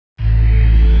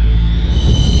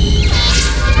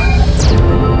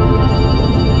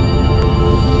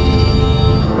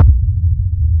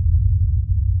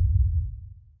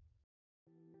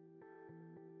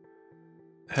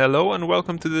Hello and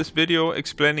welcome to this video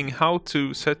explaining how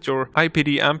to set your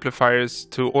IPD amplifiers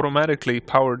to automatically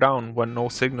power down when no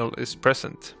signal is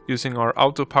present using our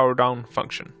auto power down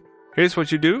function. Here's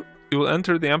what you do. You will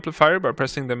enter the amplifier by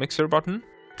pressing the mixer button,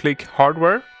 click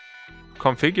hardware,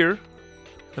 configure,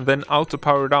 and then auto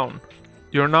power down.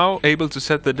 You're now able to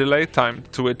set the delay time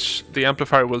to which the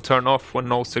amplifier will turn off when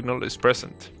no signal is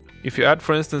present. If you add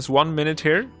for instance 1 minute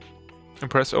here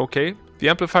and press OK, the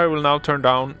amplifier will now turn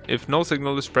down if no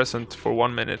signal is present for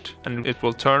 1 minute, and it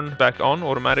will turn back on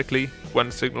automatically when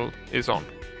the signal is on.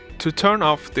 To turn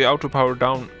off the auto power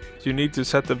down, you need to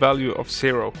set the value of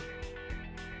 0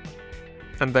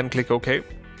 and then click OK.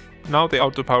 Now the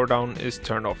auto power down is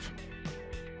turned off.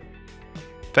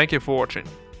 Thank you for watching.